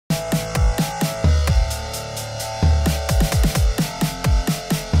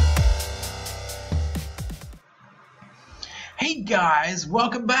guys,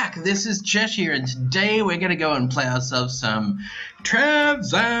 welcome back. This is Cheshire, and today we're gonna go and play ourselves some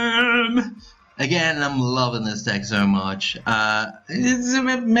Trevenant. Again, I'm loving this deck so much.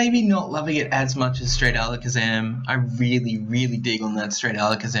 Maybe not loving it as much as straight Alakazam. I really dig on that straight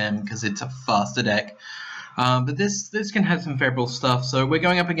Alakazam because it's a faster deck. But this can have some favorable stuff. So we're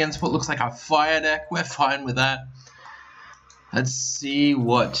going up against what looks like a fire deck. We're fine with that. Let's see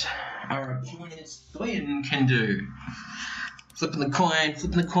what our opponent Soyin can do. Flipping the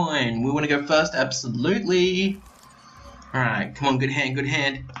coin. We want to go first, absolutely. Alright, come on, good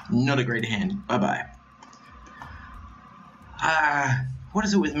hand. Not a great hand. Bye-bye. What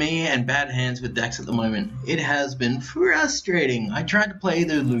is it with me and bad hands with decks at the moment? It has been frustrating. I tried to play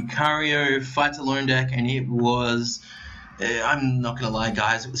the Lucario Fights Alone deck, and it was... I'm not gonna lie,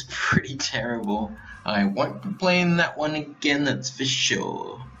 guys, it was pretty terrible. I won't be playing that one again, that's for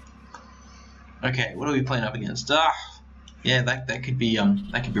sure. Okay, what are we playing up against? Yeah, that could be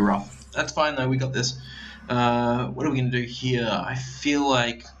rough. That's fine though, we got this. What are we gonna do here? I feel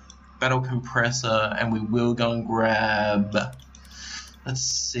like Battle Compressor, and we will go and grab. Let's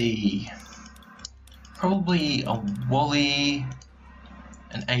see. Probably a Wally,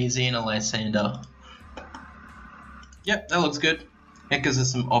 an AZ, and a Lysander. Yep, that looks good. It gives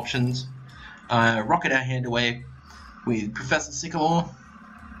us some options. Rocket our hand away with Professor Sycamore.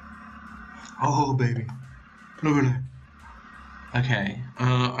 Oh baby, look at that. Okay,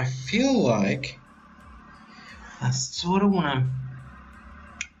 I feel like I sort of want to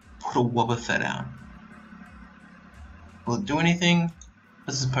put a Wobbuffet out. Will it do anything?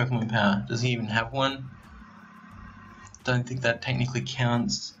 This is Pokemon Power. Does he even have one? Don't think that technically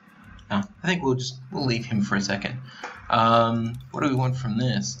counts. No, I think we'll leave him for a second. What do we want from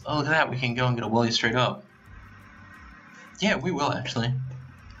this? Oh, look at that, we can go and get a Wally straight up. Yeah, we will actually.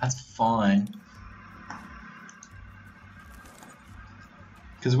 That's fine.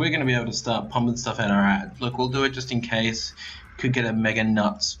 Because we're going to be able to start pumping stuff out our hat. Look, we'll do it just in case. Could get a Mega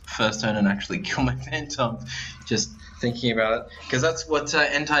Nuts first turn and actually kill my Phantom. Just thinking about it. Because that's what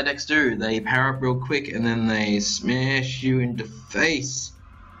anti-decks do. They power up real quick and then they smash you in the face.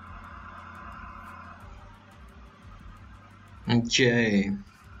 Okay.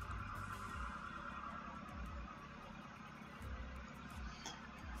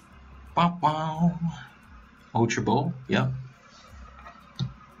 Wow. Ultra Ball, yep.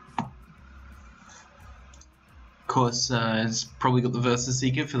 Of course, it's probably got the Versus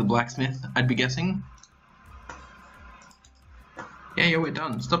Seeker for the Blacksmith, I'd be guessing. Yeah, we're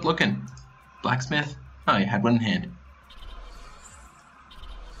done. Stop looking. Blacksmith. Oh, you had one in hand.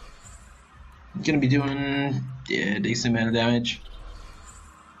 Gonna be doing, yeah, a decent amount of damage.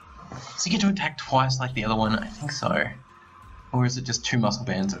 So you get to attack twice like the other one? I think so. Or is it just 2 muscle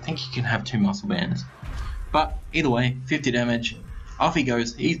bands? I think you can have 2 muscle bands. But either way, 50 damage. Off he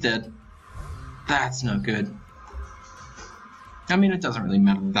goes. He's dead. That's no good. I mean, it doesn't really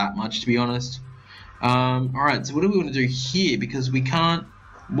matter that much, to be honest. Alright, so what do we want to do here? Because we can't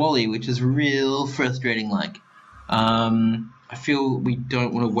Wally, which is real frustrating, like. I feel we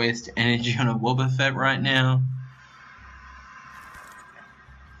don't want to waste energy on a Wobbuffet right now.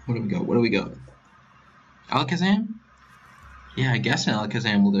 What do we got? Alakazam? Yeah, I guess an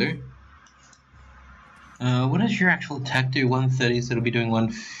Alakazam will do. What does your actual attack do? 130, so it'll be doing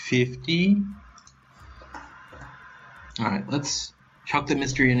 150. Alright, let's chuck the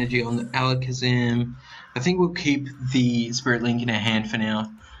Mystery Energy on the Alakazam. I think we'll keep the Spirit Link in our hand for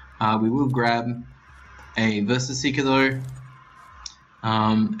now. We will grab a Versus Seeker though.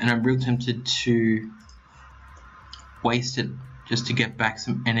 And I'm real tempted to waste it just to get back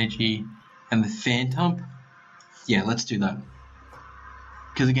some energy. And the Phantom? Yeah, let's do that.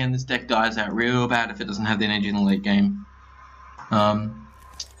 Because again, this deck dies out real bad if it doesn't have the energy in the late game.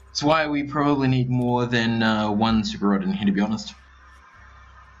 That's why we probably need more than one Super Rod in here, to be honest.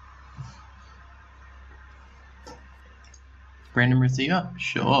 Random receiver?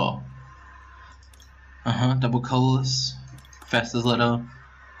 Sure. Double colorless. Professor's Letter.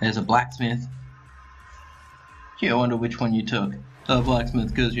 There's a Blacksmith. Gee, I wonder which one you took. The Blacksmith,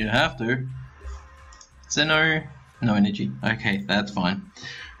 because you have to. So no energy. Okay, that's fine.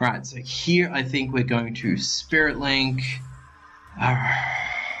 Right, so here I think we're going to Spirit Link.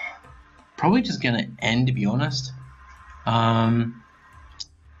 Probably just gonna end, to be honest. 4,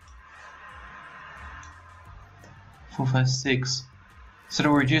 5, 6. So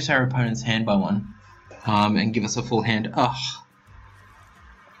it'll reduce our opponent's hand by 1. And give us a full hand.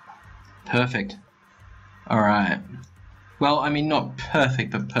 Perfect. Alright. Well, I mean, not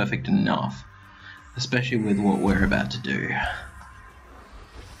perfect, but perfect enough. Especially with what we're about to do.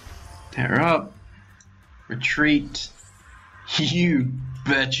 Power up. Retreat. You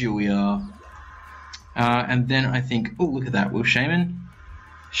betcha we are. And then I think, oh, look at that, will Shaman?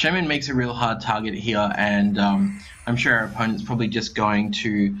 Shaman makes a real hard target here, and I'm sure our opponent's probably just going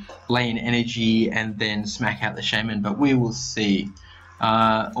to lay in energy and then smack out the Shaman, but we will see.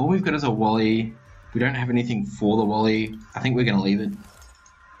 All we've got is a Wally. We don't have anything for the Wally. I think we're going to leave it.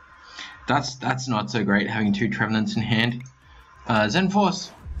 That's not so great, having 2 Trevenants in hand. Zen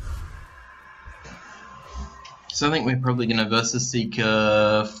Force. So I think we're probably going to Versus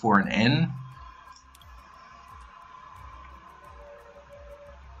Seeker for an N.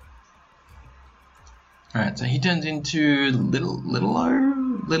 Alright, so he turns into little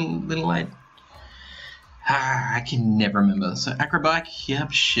light. I can never remember. So acrobatic,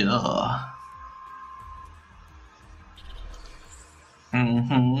 yep, sure.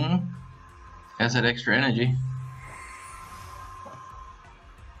 Has that extra energy.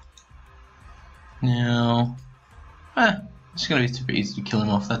 Now, it's gonna be super easy to kill him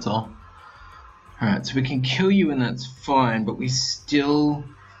off, that's all. Alright, so we can kill you and that's fine, but we still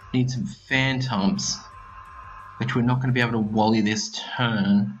need some Phantoms, which we're not going to be able to Wally this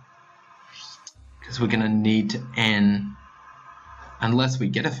turn, because we're going to need to N, unless we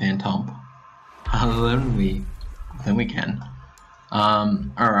get a Phantom. Then we can.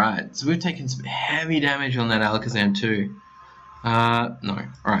 Alright, so we've taken some heavy damage on that Alakazam too. No.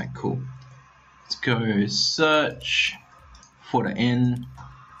 Alright, cool. Let's go search for the N.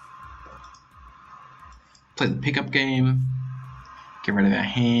 Play the pickup game. Get rid of our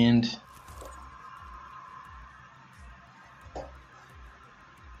hand.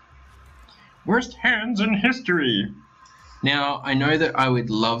 Worst hands in history. Now, I know that I would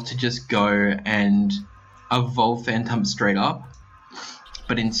love to just go and evolve Phantom straight up,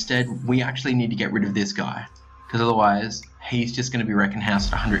 but instead we actually need to get rid of this guy, because otherwise he's just going to be wrecking house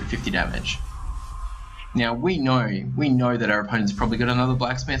at 150 damage. Now we know that our opponent's probably got another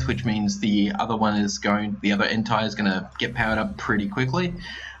blacksmith, which means the other Entire is going to get powered up pretty quickly,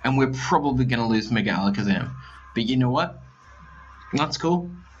 and we're probably going to lose Mega Alakazam. But you know what? That's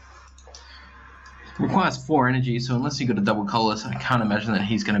cool. Requires 4 energy, so unless you got a double colorless, I can't imagine that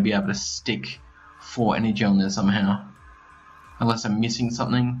he's going to be able to stick 4 energy on there somehow. Unless I'm missing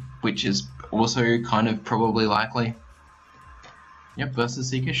something, which is also kind of probably likely. Yep, Versus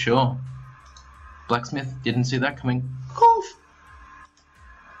Seeker, sure. Blacksmith, didn't see that coming. Oof.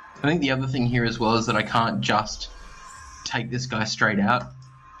 I think the other thing here as well is that I can't just take this guy straight out,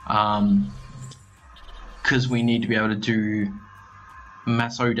 because we need to be able to do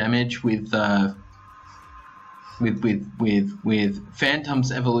masso damage with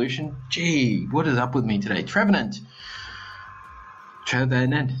Phantom's evolution. Gee, what is up with me today? Trevenant.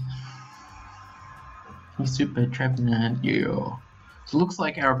 He's super Trevenant, yeah. So it looks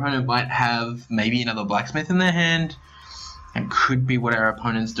like our opponent might have maybe another blacksmith in their hand. And could be what our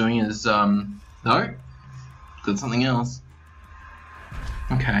opponent's doing is, no, got something else.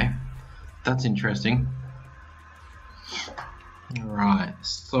 Okay, that's interesting. Alright,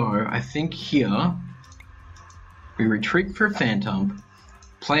 so I think here we retreat for a Phantom,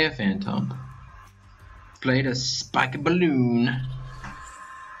 play a Phantom, play the Spike Balloon.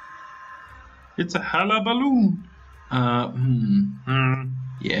 It's a Halaballoon.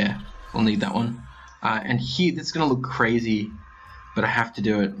 Yeah, we'll need that one. And here, this is gonna look crazy, but I have to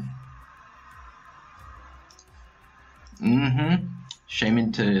do it.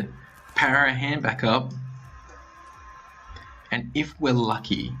 Shaman to power our hand back up. And if we're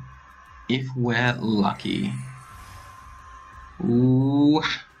lucky, ooh,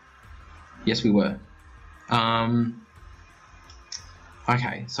 yes we were.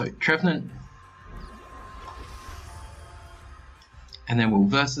 Okay, so Trevenant, and then we'll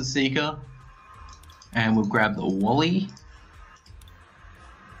Versus Seeker, and we'll grab the Wally.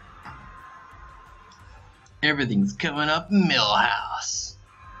 Everything's coming up Millhouse.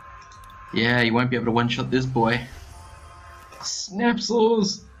 Yeah, you won't be able to one-shot this boy.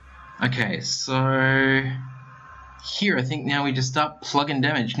 Snapsaws! Okay, so here I think now we just start plugging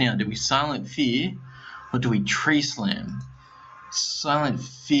damage. Now, do we Silent Fear or do we Tree Slam? Silent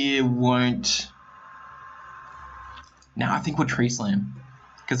Fear won't. Now I think we'll Tree Slam,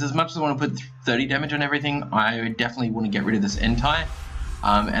 because as much as I want to put 30 damage on everything, I definitely want to get rid of this Entire,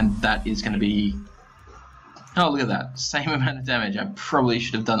 and that is going to be. Oh, look at that, same amount of damage. I probably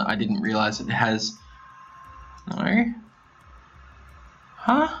should have done it. I didn't realize it has. No.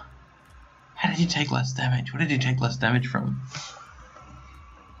 Huh? How did you take less damage? What did you take less damage from?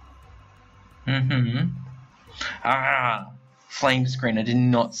 Ah, flame screen. I did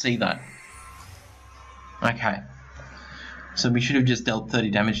not see that. Okay. So we should have just dealt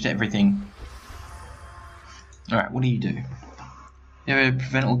 30 damage to everything. Alright, what do you do? Yeah,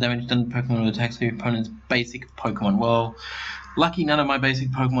 prevent all damage done to Pokemon who attacks your opponent's basic Pokemon. Well, lucky none of my basic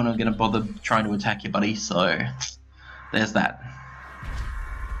Pokemon are going to bother trying to attack you, buddy, so there's that.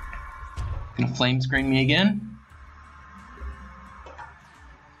 Gonna flame screen me again.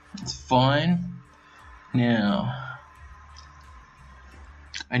 It's fine. Now,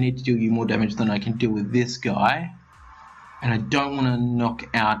 I need to deal you more damage than I can deal with this guy. And I don't want to knock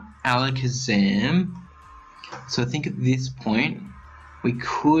out Alakazam. So I think at this point, we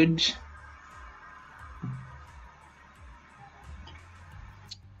could...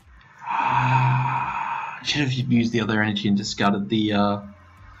 I should have used the other energy and discarded the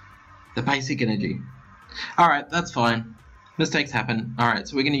basic energy. Alright, that's fine. Mistakes happen. Alright,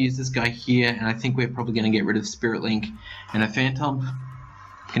 so we're going to use this guy here, and I think we're probably going to get rid of Spirit Link and a Phantom.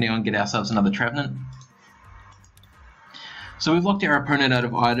 Going to go and get ourselves another Trevenant. So we've locked our opponent out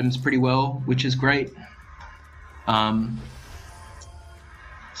of items pretty well, which is great.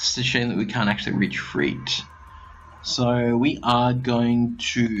 It's a shame that we can't actually retreat. So we are going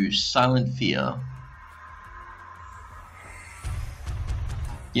to Silent Fear.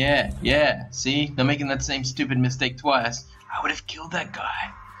 Yeah, see? They're making that same stupid mistake twice. I would have killed that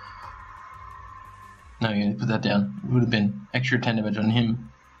guy. No, you're gonna put that down. It would have been extra 10 damage on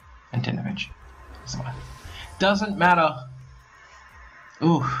him. And 10 damage. So, doesn't matter.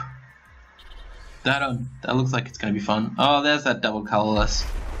 Ooh. That looks like it's gonna be fun. Oh, there's that double colorless.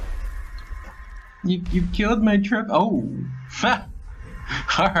 You killed my trip. Oh.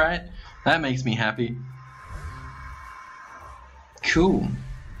 Alright. That makes me happy. Cool.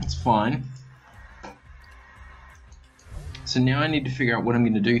 That's fine. So now I need to figure out what I'm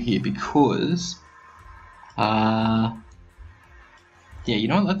going to do here because... yeah, you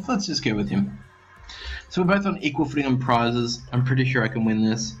know what? Let's just go with him. So we're both on equal footing on prizes. I'm pretty sure I can win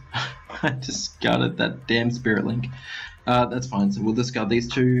this. I discarded that damn Spirit Link. That's fine. So we'll discard these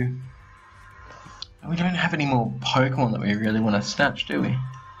two. We don't have any more Pokemon that we really want to snatch, do we?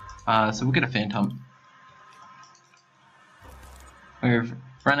 So we'll get a Phantom. We've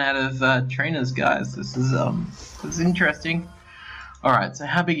run out of trainers, guys. This is interesting. Alright, so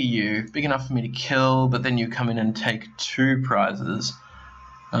how big are you? Big enough for me to kill, but then you come in and take 2 prizes.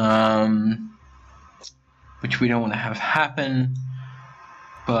 Which we don't want to have happen.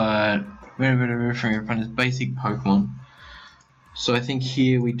 But from your opponent's basic Pokemon. So I think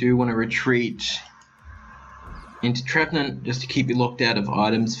here we do want to retreat into Trevenant just to keep you locked out of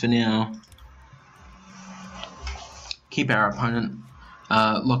items for now. Keep our opponent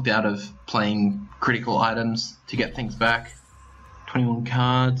locked out of playing critical items to get things back. 21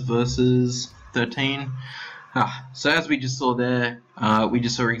 cards versus 13. So as we just saw there, we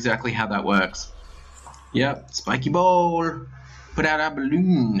just saw exactly how that works. Yep, spiky ball. Put out our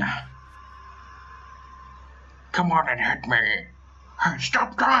balloon. Come on and hit me. Hey,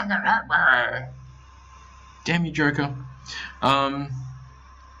 stop trying and hit me. Damn you, Joker. Our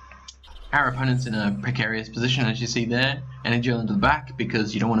opponent's in a precarious position, as you see there. Energy into the back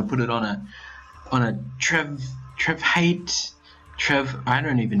because you don't want to put it on a Trev I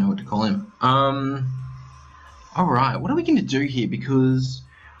don't even know what to call him. Alright, what are we going to do here? Because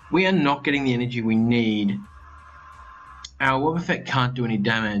we are not getting the energy we need. Our Wobbuffet can't do any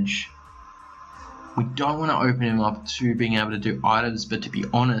damage. We don't want to open him up to being able to do items, but to be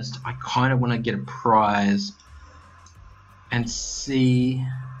honest, I kind of want to get a prize and see...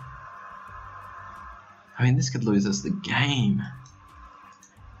 I mean, this could lose us the game.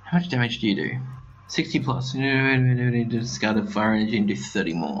 How much damage do you do? 60 plus. You need to discard a fire energy and do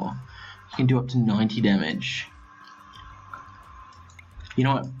 30 more. You can do up to 90 damage. You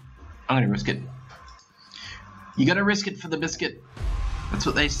know what? I'm gonna risk it. You gotta risk it for the biscuit. That's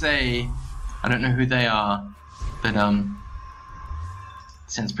what they say. I don't know who they are, but it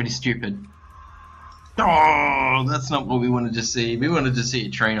sounds pretty stupid. Oh, that's not what we wanted to see. We wanted to see a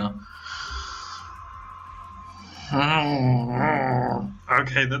trainer.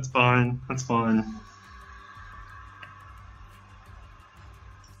 Okay, that's fine. That's fine.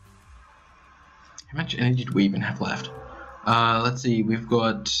 How much energy do we even have left? Let's see. We've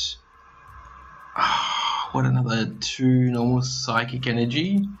got what, another 2 normal psychic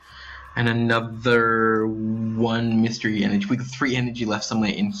energy and another 1 mystery energy. We've got 3 energy left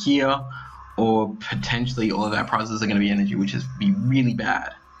somewhere in here, or potentially all of our prizes are going to be energy, which is be really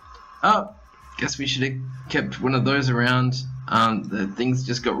bad. Oh. Guess we should have kept one of those around. The things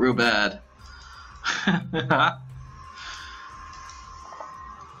just got real bad.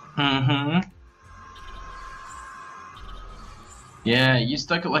 Yeah, you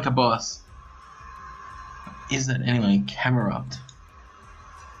stuck it like a boss. What is that anyway? Camerupt.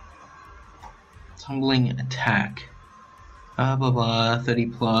 Tumbling attack. Blah blah, 30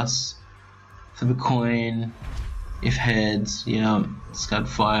 plus. Flip a coin. If heads, yeah. Scud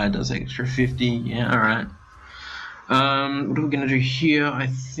fire does extra 50, yeah, alright. What are we gonna do here? I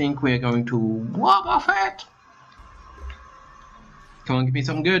think we're going to Wobbuffet! Come on, give me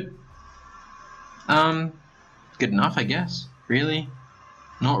something good. Good enough, I guess. Really?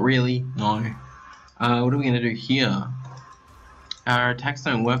 Not really, no. What are we gonna do here? Our attacks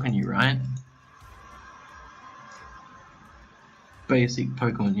don't work on you, right? Basic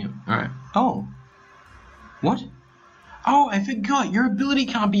Pokemon, yeah. Alright. Oh! What? Oh, I forgot! Your ability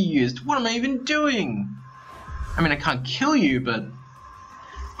can't be used! What am I even doing? I mean, I can't kill you, but...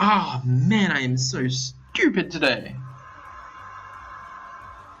 Oh, man, I am so stupid today!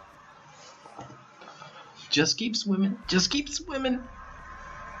 Just keep swimming. Just keep swimming.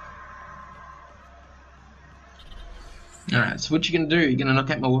 Alright, so what you gonna do? You gonna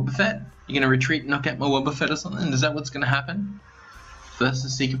knock out my Wobbuffet? You gonna retreat and knock out my Wobbuffet or something? Is that what's gonna happen? First, the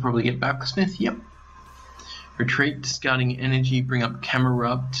Seeker probably get Blacksmith. Yep. Retreat, discarding energy, bring up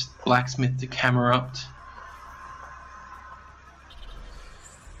Camerupt. Blacksmith to Camerupt.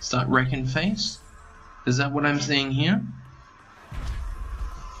 Start Wrecking Face. Is that what I'm seeing here?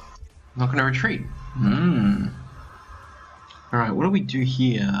 Not gonna retreat. Alright, what do we do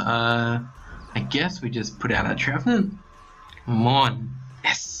here? I guess we just put out our Trevenant. Come on.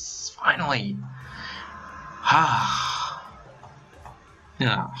 Yes! Finally!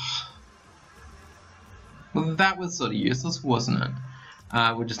 Well, that was sort of useless, wasn't it?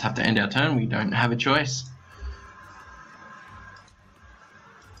 We'll just have to end our turn. We don't have a choice.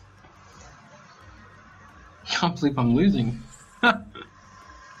 Can't believe I'm losing.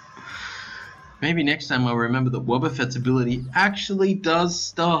 Maybe next time I'll remember that Wobbuffet's ability actually does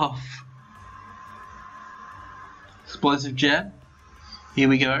stuff. Explosive Jet. Here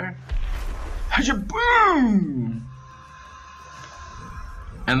we go. Boom!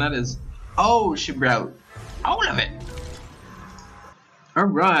 And that is Shibrel. All of it.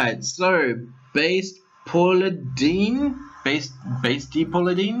 Alright, so based Pauladine. Based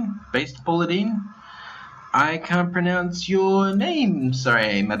Pauladine. I can't pronounce your name,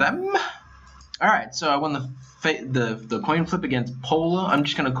 sorry, madame. Alright, so I won the coin flip against Polar. I'm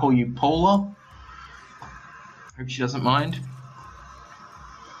just gonna call you Polar. Hope she doesn't mind.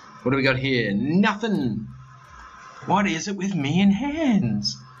 What do we got here? Nothing! What is it with me and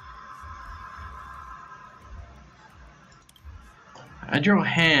hands? I draw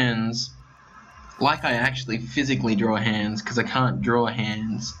hands like I actually physically draw hands, because I can't draw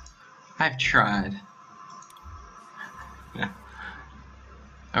hands. I've tried.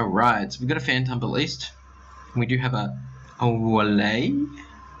 Alright, so we've got a Phantom at least. We do have a Wallay.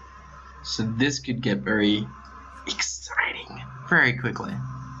 So this could get very exciting very quickly.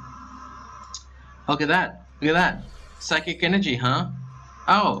 Look at that. Look at that. Psychic energy, huh?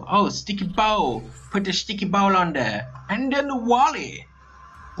 Oh, sticky ball. Put the sticky ball on there. And then the Wally.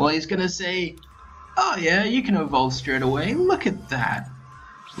 Well, he's gonna say, oh yeah, you can evolve straight away. Look at that.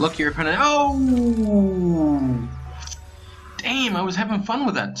 Look your opponent. Oh! Damn, I was having fun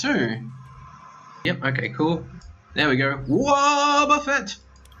with that too. Yep, okay, cool. There we go. Wobbuffet!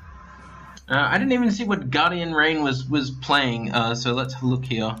 I didn't even see what Guardian Rain was playing, so let's have a look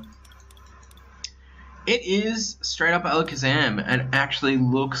here. It is straight up Alakazam and actually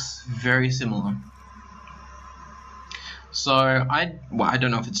looks very similar. So, I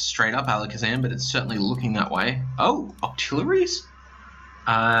don't know if it's straight up Alakazam, but it's certainly looking that way. Oh, Octilleries?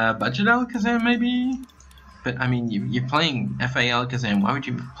 Budget Alakazam maybe? But, I mean, you're playing FA Alakazam, why would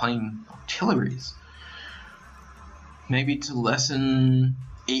you be playing Octilleries? Maybe to lessen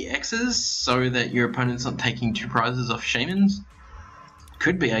EXs so that your opponent's not taking 2 prizes off Shamans?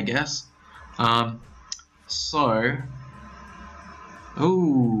 Could be, I guess.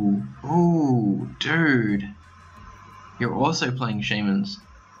 Ooh, dude. You're also playing Shamans.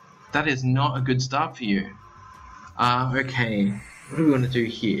 That is not a good start for you. Okay. What do we want to do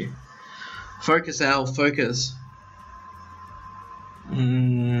here? Focus, Al, focus.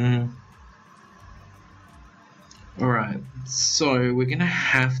 Alright, so we're gonna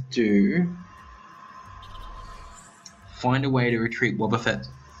have to find a way to retreat Wobbuffet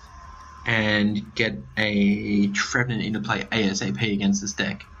and get a Trevenant into play ASAP against this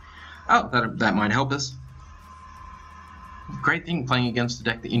deck. Oh, that might help us. Great thing playing against a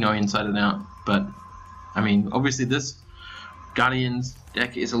deck that you know inside and out, but I mean, obviously this Guardian's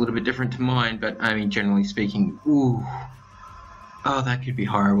deck is a little bit different to mine, but I mean, generally speaking, ooh. Oh, that could be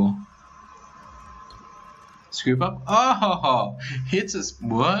horrible. Scoop up? Oh, hits us.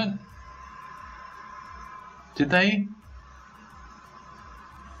 What? Did they?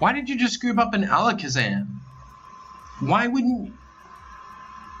 Why did you just scoop up an Alakazam? Why wouldn't...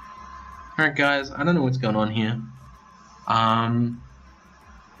 Alright guys, I don't know what's going on here. Our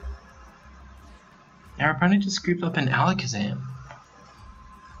opponent just scooped up an Alakazam.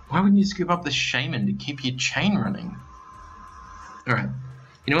 Why wouldn't you scoop up the Shaman to keep your chain running? Alright,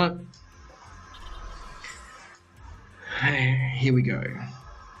 you know what? Here we go.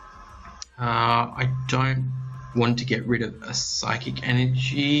 I don't want to get rid of a Psychic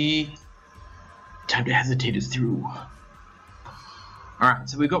Energy. Time to hesitate us through. Alright,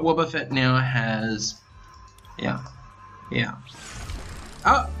 so we've got Wobbuffet now has... Yeah.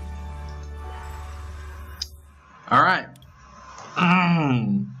 Oh! Alright.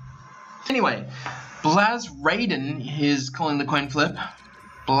 Anyway, Blaz Raiden is calling the coin flip.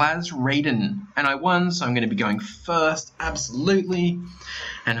 Blaz Raiden. And I won, so I'm going to be going first, absolutely.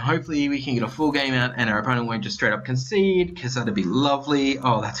 And hopefully we can get a full game out and our opponent won't just straight up concede, because that'd be lovely.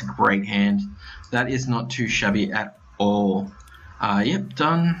 Oh, that's a great hand. That is not too shabby at all. Yep,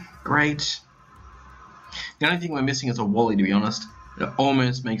 done. Great. The only thing we're missing is a Wally, to be honest. It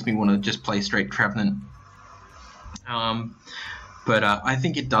almost makes me want to just play straight Trevenant. But I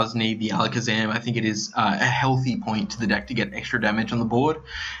think it does need the Alakazam. I think it is a healthy point to the deck to get extra damage on the board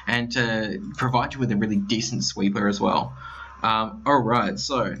and to provide you with a really decent sweeper as well. Alright,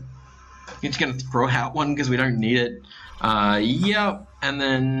 so I'm just going to throw out one because we don't need it. Yep, and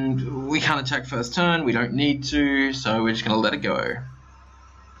then we can't attack first turn. We don't need to, so we're just going to let it go.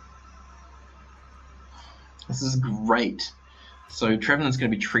 This is great. So Trevenant's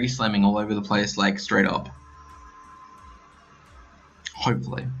going to be tree slamming all over the place, like straight up.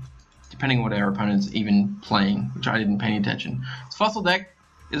 Hopefully. Depending on what our opponent's even playing, which I didn't pay any attention. It's Fossil deck,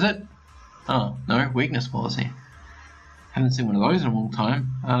 is it? Oh, no, weakness policy. Haven't seen one of those in a long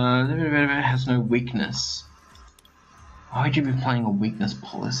time. Has no weakness. Why would you be playing a weakness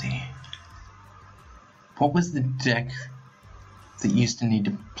policy? What was the deck that used to need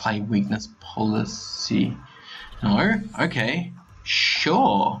to play weakness policy? No? Okay.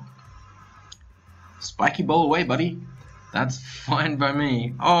 Sure. Spiky ball away, buddy. That's fine by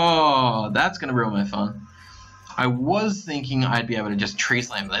me. Oh, that's going to ruin my fun. I was thinking I'd be able to just tree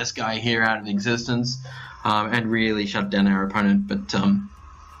slam this guy here out of existence and really shut down our opponent, but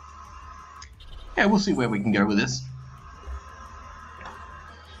yeah, we'll see where we can go with this.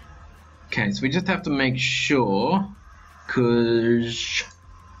 Okay, so we just have to make sure, because,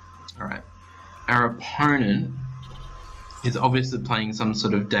 alright, our opponent is obviously playing some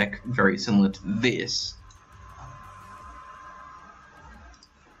sort of deck very similar to this.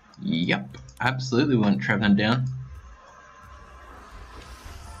 Yep, absolutely want Trevenant down.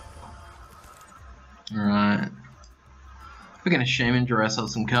 Alright. We're going to Shaman draw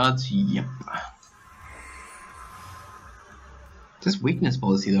ourselves some cards. Yep. This weakness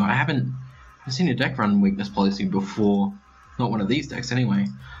policy though, I haven't seen a deck run weakness policy before. Not one of these decks anyway.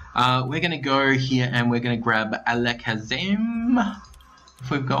 We're going to go here and we're going to grab Alakazam. If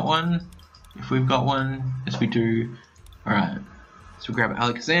we've got one. If we've got one. Yes we do. Alright. So we grab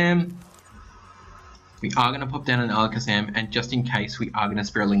Alakazam. We are going to pop down an Alakazam, and just in case, we are going to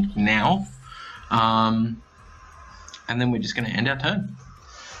Spirit Link now. And then we're just going to end our turn.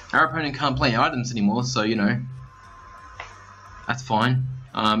 Our opponent can't play items anymore, so you know, that's fine.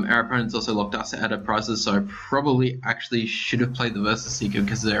 Our opponent's also locked us out of prizes, so I probably actually should have played the Versus Seeker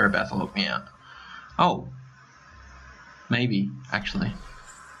because they're about to lock me out. Oh, maybe actually.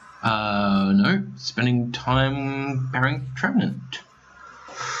 No, spending time barring Trevenant.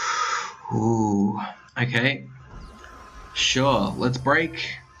 Ooh, okay. Sure, let's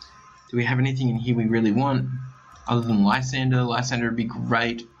break. Do we have anything in here we really want? Other than Lysander? Lysander would be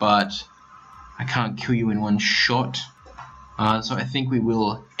great, but I can't kill you in one shot. So I think we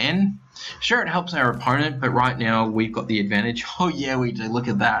will end. Sure, it helps our opponent, but right now we've got the advantage. Oh yeah, we do. Look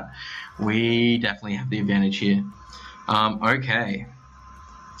at that. We definitely have the advantage here. Okay.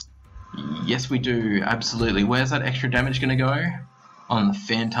 Yes, we do. Absolutely. Where's that extra damage going to go? On the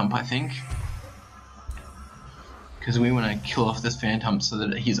Phantump, I think. Because we want to kill off this Phantump so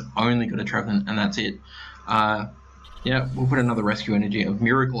that he's only got a Trevenant, and that's it. Yeah, we'll put another Rescue Energy of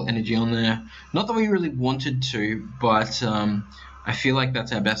Miracle Energy on there. Not that we really wanted to, but I feel like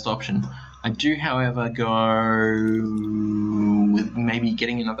that's our best option. I do, however, go with maybe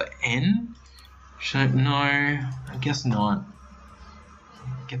getting another N. No, I guess not.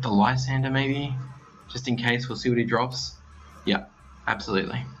 Get the Lysander maybe, just in case. We'll see what he drops. Yeah,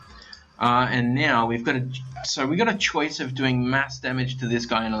 absolutely. And now we've got we got a choice of doing mass damage to this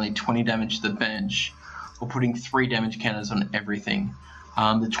guy and only 20 damage to the bench, or putting 3 damage counters on everything.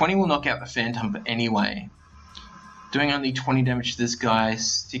 The 20 will knock out the Phantump anyway. Doing only 20 damage to this guy,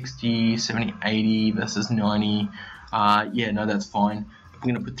 60, 70, 80 versus 90. Yeah, no, that's fine. I'm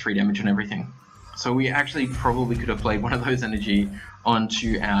going to put 3 damage on everything. So we actually probably could have played one of those energy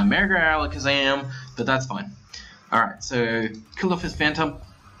onto our Mega Alakazam, but that's fine. Alright, so killed off his Phantom.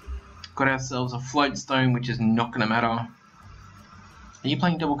 Got ourselves a Float Stone, which is not going to matter. Are you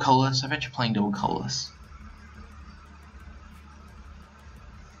playing double colorless? I bet you're playing double colorless.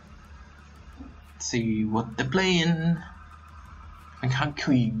 Let's see what they're playing. I can't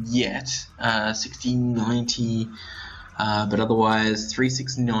kill you yet. 16, 90, but otherwise 3,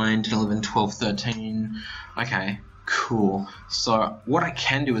 6, 9, 10, 11, 12, 13. Okay, cool. So what I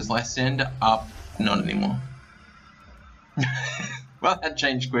can do is stand up. Not anymore. Well, that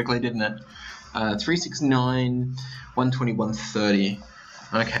changed quickly, didn't it? 3, 6, 9, 120, 130.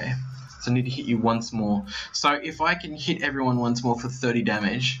 Okay, so I need to hit you once more. So if I can hit everyone once more for 30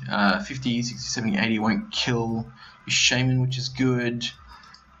 damage, 50, 60, 70, 80 won't kill your Shaman, which is good.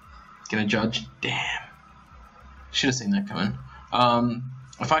 Gonna judge. Damn. Should have seen that coming.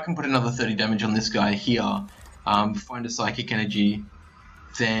 If I can put another 30 damage on this guy here, find a Psychic Energy,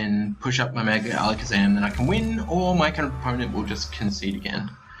 then push up my Mega Alakazam, then I can win, or my opponent will just concede again.